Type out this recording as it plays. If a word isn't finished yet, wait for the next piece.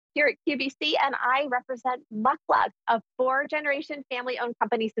here at QVC, and I represent MUK, a four-generation family-owned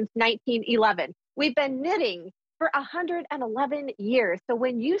company since 1911. We've been knitting for 111 years. So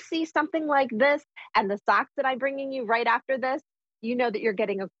when you see something like this and the socks that I'm bringing you right after this, you know that you're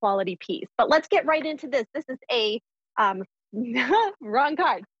getting a quality piece. But let's get right into this. This is a, wrong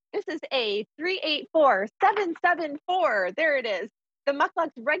card. This is a 384774. There it is. The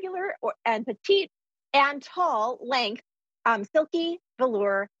MUK regular and petite and tall length Silky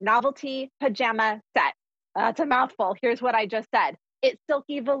Velour Novelty Pajama set. That's a mouthful. Here's what I just said. It's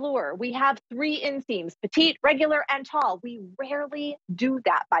Silky Velour. We have 3 inseams, petite, regular, and tall. We rarely do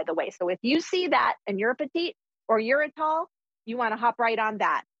that, by the way. So if you see that and you're a petite or you're a tall, you want to hop right on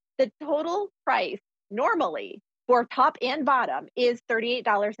that. The total price normally for top and bottom is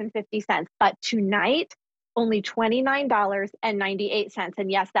 $38.50, but tonight, only $29.98.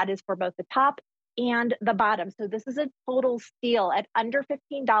 And yes, that is for both the top and the bottom. So this is a total steal at under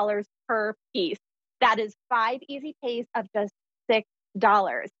 $15 per piece. That is 5 easy pays of just $6.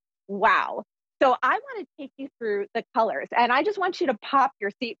 Wow. So I want to take you through the colors, and I just want you to pop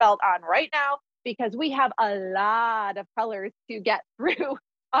your seatbelt on right now because we have a lot of colors to get through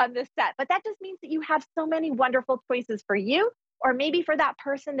on this set. But that just means that you have so many wonderful choices for you, or maybe for that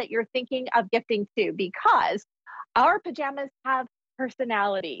person that you're thinking of gifting to, because our pajamas have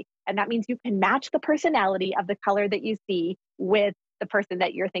personality. And that means you can match the personality of the color that you see with the person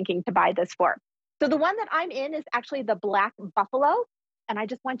that you're thinking to buy this for. So the one that I'm in is actually the black buffalo. And I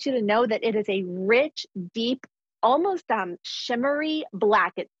just want you to know that it is a rich, deep, almost shimmery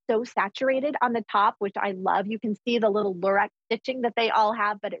black. It's so saturated on the top, which I love. You can see the little lurex stitching that they all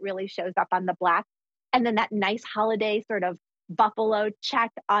have, but it really shows up on the black. And then that nice holiday sort of buffalo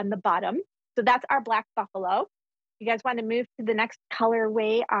check on the bottom. So that's our black buffalo. You guys want to move to the next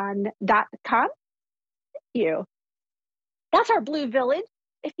colorway on .com? Thank you. That's our blue village.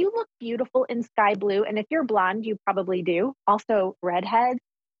 If you look beautiful in sky blue, and if you're blonde, you probably do. Also redhead,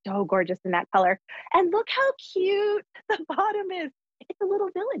 so gorgeous in that color. And look how cute the bottom is. It's a little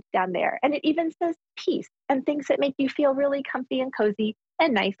village down there. And it even says peace and things that make you feel really comfy and cozy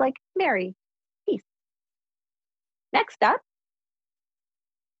and nice, like Mary, peace. Next up.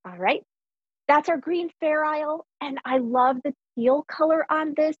 All right. That's our green Fair Isle, and I love the teal color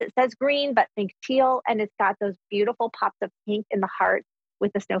on this. It says green, but think teal, and it's got those beautiful pops of pink in the heart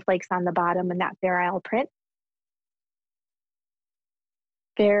with the snowflakes on the bottom and that Fair Isle print.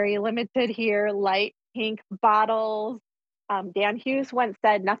 Very limited here, light pink bottles. Dan Hughes once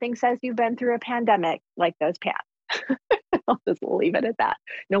said, nothing says you've been through a pandemic like those pants. I'll just leave it at that.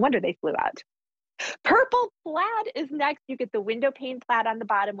 No wonder they flew out. Purple plaid is next. You get the window pane plaid on the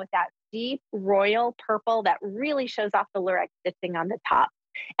bottom with that deep royal purple that really shows off the lurex stitching on the top.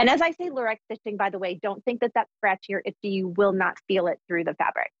 And as I say lurex stitching, by the way, don't think that that's scratchy or itchy. You will not feel it through the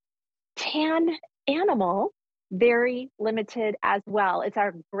fabric. Tan animal, very limited as well. It's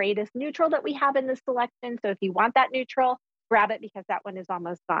our greatest neutral that we have in this selection. So if you want that neutral, grab it because that one is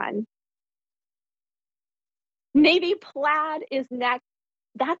almost gone. Navy plaid is next.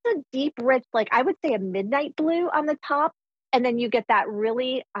 That's a deep, rich, like I would say a midnight blue on the top. And then you get that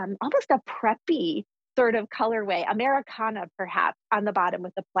really almost a preppy sort of colorway, Americana perhaps, on the bottom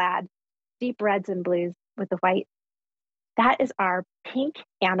with the plaid, deep reds and blues with the white. That is our pink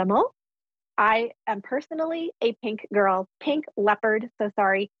animal. I am personally a pink girl, pink leopard, so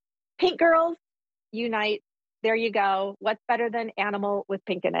sorry. Pink girls, unite. There you go. What's better than animal with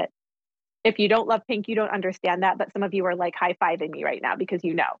pink in it? If you don't love pink, you don't understand that, but some of you are like high-fiving me right now because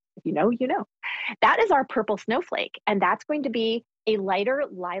you know. If you know, you know. That is our purple snowflake, and that's going to be a lighter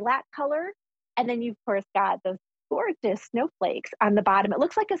lilac color. And then you've, of course, got those gorgeous snowflakes on the bottom. It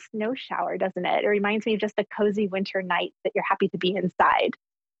looks like a snow shower, doesn't it? It reminds me of just a cozy winter night that you're happy to be inside.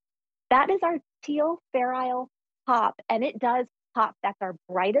 That is our teal Fair Isle pop, and it does pop. That's our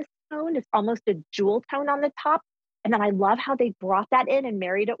brightest tone. It's almost a jewel tone on the top. And then I love how they brought that in and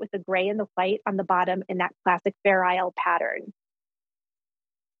married it with the gray and the white on the bottom in that classic Fair Isle pattern.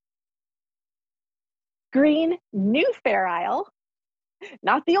 Green, new Fair Isle,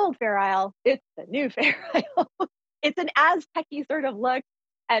 not the old Fair Isle, it's the new Fair Isle. It's an Aztec-y sort of look,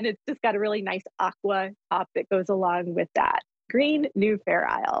 and it's just got a really nice aqua top that goes along with that. Green, new Fair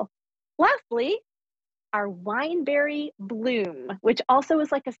Isle. Lastly, our wineberry bloom, which also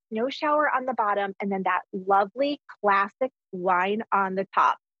is like a snow shower on the bottom, and then that lovely classic wine on the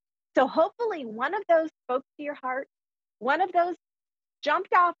top. So hopefully one of those spoke to your heart, one of those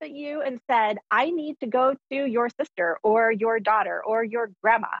jumped off at you and said, I need to go to your sister or your daughter or your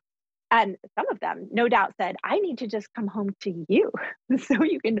grandma. And some of them, no doubt, said, I need to just come home to you. So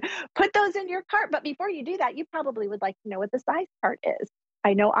you can put those in your cart. But before you do that, you probably would like to know what the size chart is.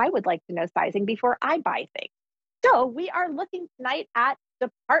 I know I would like to know sizing before I buy things. So we are looking tonight at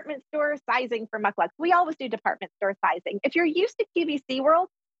department store sizing for MUK. We always do department store sizing. If you're used to QVC world,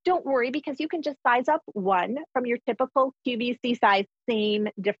 don't worry because you can just size up one from your typical QVC size, same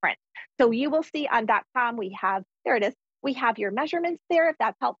difference. So you will see on .com, we have, there it is, we have your measurements there if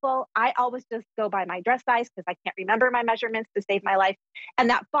that's helpful. I always just go by my dress size because I can't remember my measurements to save my life. And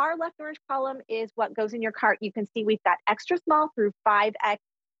that far left orange column is what goes in your cart. You can see we've got extra small through 5X,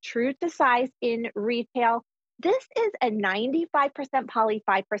 true to size in retail. This is a 95% poly,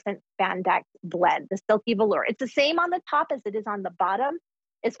 5% spandex blend, the Silky Velour. It's the same on the top as it is on the bottom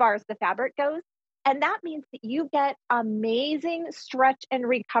as far as the fabric goes. And that means that you get amazing stretch and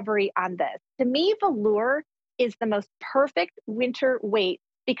recovery on this. To me, velour is the most perfect winter weight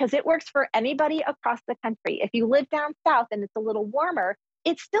because it works for anybody across the country. If you live down south and it's a little warmer,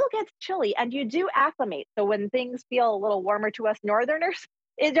 it still gets chilly and you do acclimate. So when things feel a little warmer to us northerners,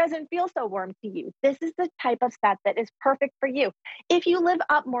 it doesn't feel so warm to you. This is the type of set that is perfect for you. If you live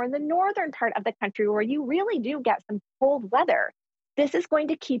up more in the northern part of the country where you really do get some cold weather, this is going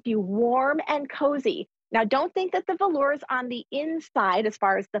to keep you warm and cozy. Now, don't think that the velour is on the inside as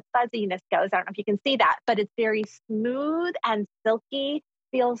far as the fuzziness goes. I don't know if you can see that, but it's very smooth and silky,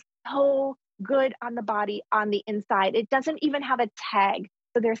 feels so good on the body on the inside. It doesn't even have a tag,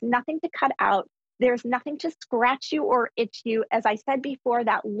 so there's nothing to cut out. There's nothing to scratch you or itch you. As I said before,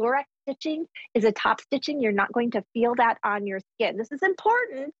 that lurex stitching is a top stitching. You're not going to feel that on your skin. This is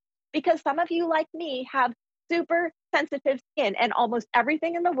important because some of you, like me, have super sensitive skin and almost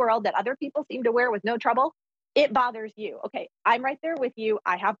everything in the world that other people seem to wear with no trouble, it bothers you. Okay, I'm right there with you.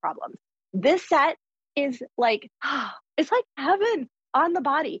 I have problems. This set is like, it's like heaven on the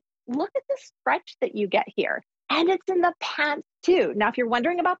body. Look at the stretch that you get here. And it's in the pants too. Now, if you're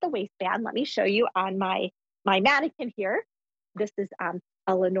wondering about the waistband, let me show you on my mannequin here. This is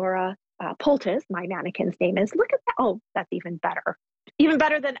Eleonora Poultice, my mannequin's name is. Look at that. Oh, that's even better. Even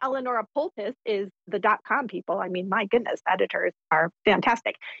better than Eleonora Poultice is the .com people. I mean, my goodness, editors are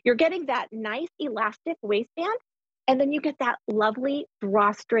fantastic. You're getting that nice elastic waistband, and then you get that lovely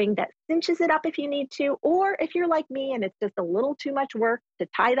drawstring that cinches it up if you need to, or if you're like me and it's just a little too much work to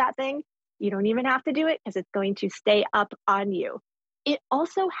tie that thing, you don't even have to do it because it's going to stay up on you. It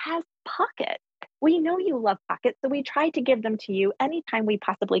also has pockets. We know you love pockets, so we try to give them to you anytime we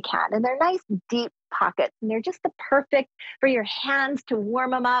possibly can. And they're nice, deep pockets, and they're just the perfect for your hands to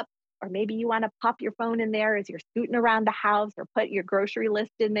warm them up. Or maybe you want to pop your phone in there as you're scooting around the house, or put your grocery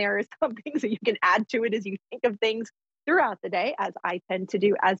list in there or something so you can add to it as you think of things throughout the day, as I tend to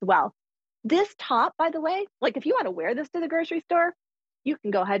do as well. This top, by the way, like if you want to wear this to the grocery store, you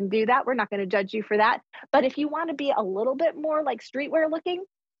can go ahead and do that. We're not going to judge you for that. But if you want to be a little bit more like streetwear looking,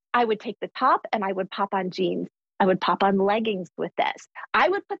 I would take the top and I would pop on jeans. I would pop on leggings with this. I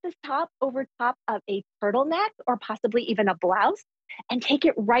would put this top over top of a turtleneck or possibly even a blouse and take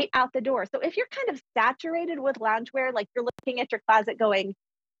it right out the door. So if you're kind of saturated with loungewear, like you're looking at your closet going,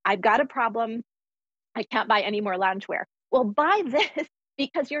 I've got a problem, I can't buy any more loungewear. Well, buy this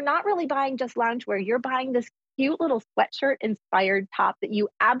because you're not really buying just loungewear. You're buying this cute little sweatshirt inspired top that you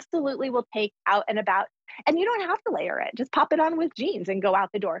absolutely will take out and about. And you don't have to layer it. Just pop it on with jeans and go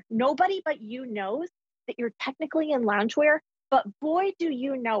out the door. Nobody but you knows that you're technically in loungewear, but boy, do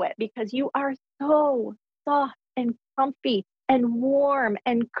you know it because you are so soft and comfy and warm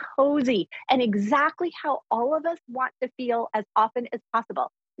and cozy and exactly how all of us want to feel as often as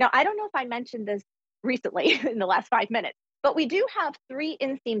possible. Now, I don't know if I mentioned this recently in the last 5 minutes, but we do have 3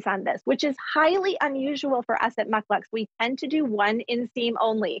 inseams on this, which is highly unusual for us at MUK. We tend to do 1 inseam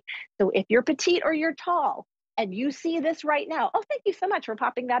only. So if you're petite or you're tall and you see this right now, oh, thank you so much for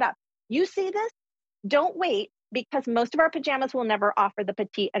popping that up. You see this? Don't wait because most of our pajamas will never offer the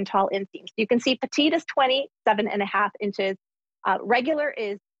petite and tall inseams. You can see petite is 27.5 inches. Regular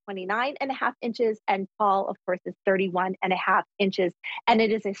is 29.5 inches, and tall, of course, is 31.5 inches. And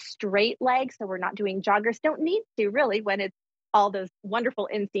it is a straight leg, so we're not doing joggers. Don't need to really when it's all those wonderful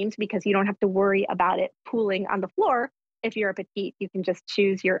inseams because you don't have to worry about it pooling on the floor. If you're a petite, you can just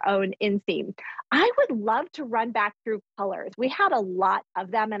choose your own inseam. I would love to run back through colors. We had a lot of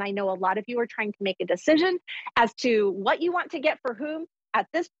them, and I know a lot of you are trying to make a decision as to what you want to get for whom. At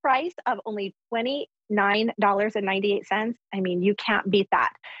this price of only $29.98, I mean, you can't beat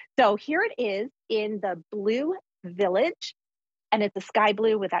that. So here it is in the blue village, and it's a sky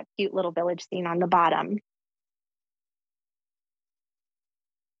blue with that cute little village scene on the bottom.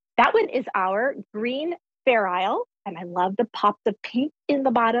 That one is our green Fair Isle, and I love the pops of pink in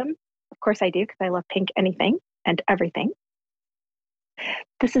the bottom. Of course I do, because I love pink anything and everything.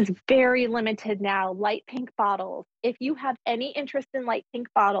 This is very limited now, light pink bottles. If you have any interest in light pink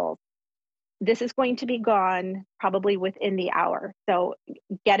bottles, this is going to be gone probably within the hour. So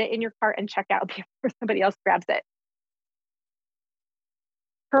get it in your cart and check out before somebody else grabs it.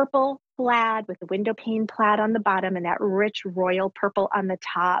 Purple plaid with the window pane plaid on the bottom and that rich royal purple on the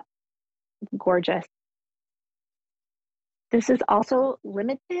top. Gorgeous. This is also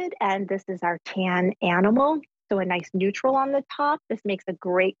limited, and this is our tan animal. So a nice neutral on the top. This makes a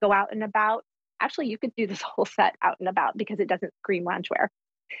great go out and about. Actually, you could do this whole set out and about because it doesn't scream loungewear.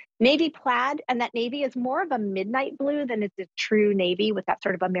 Navy plaid, and that navy is more of a midnight blue than it's a true navy with that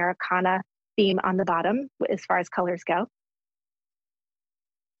sort of Americana theme on the bottom as far as colors go.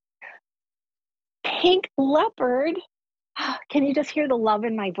 Pink leopard. Can you just hear the love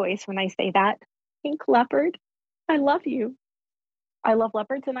in my voice when I say that? Pink leopard. I love you. I love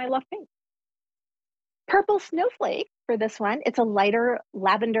leopards and I love pink. Purple snowflake for this one. It's a lighter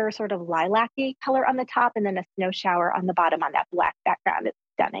lavender sort of lilac-y color on the top and then a snow shower on the bottom on that black background. It's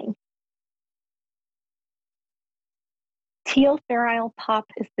stunning. Teal Fair Isle Pop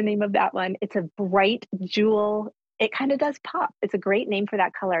is the name of that one. It's a bright jewel. It kind of does pop. It's a great name for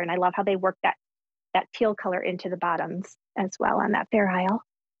that color. And I love how they work that teal color into the bottoms as well on that Fair Isle.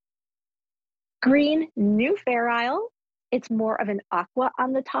 Green New Fair Isle. It's more of an aqua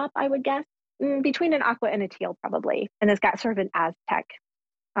on the top, I would guess. Between an aqua and a teal, probably. And it's got sort of an Aztec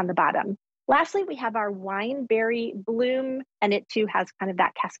on the bottom. Lastly, we have our Wineberry Bloom, and it too has kind of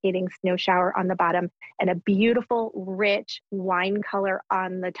that cascading snow shower on the bottom and a beautiful, rich wine color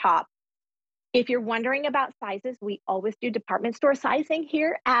on the top. If you're wondering about sizes, we always do department store sizing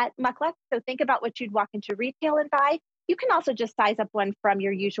here at MUK. So think about what you'd walk into retail and buy. You can also just size up one from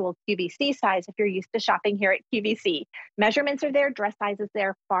your usual QVC size if you're used to shopping here at QVC. Measurements are there, dress sizes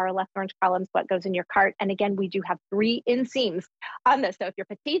there, far left orange columns, what goes in your cart. And again, we do have 3 inseams on this. So if you're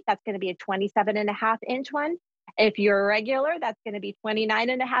petite, that's going to be a 27.5-inch one. If you're regular, that's going to be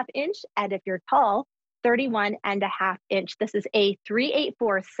 29.5-inch. And if you're tall, 31.5-inch. This is a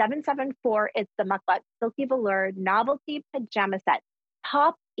 384774. It's the MUK Silky Velour Novelty Pajama Set.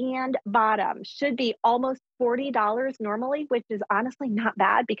 Top and bottom should be almost $40 normally, which is honestly not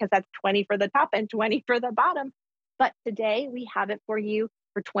bad because that's 20 for the top and 20 for the bottom. But today we have it for you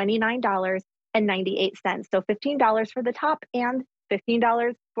for $29.98. So $15 for the top and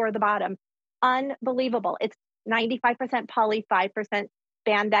 $15 for the bottom. Unbelievable. It's 95% poly, 5%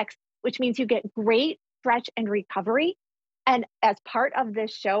 spandex, which means you get great stretch and recovery. And as part of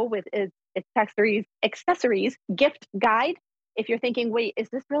this show with its accessories gift guide, if you're thinking, wait, is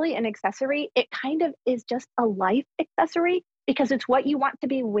this really an accessory? It kind of is just a life accessory because it's what you want to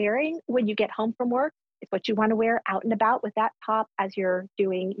be wearing when you get home from work. It's what you want to wear out and about with that top as you're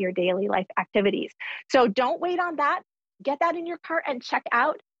doing your daily life activities. So don't wait on that. Get that in your cart and check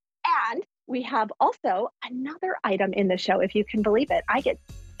out. And we have also another item in the show, if you can believe it. I get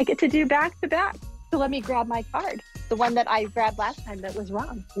to do back to back. So let me grab my card. The one that I grabbed last time that was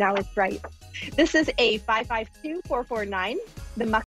wrong. Now it's right. This is a 552449, the MUK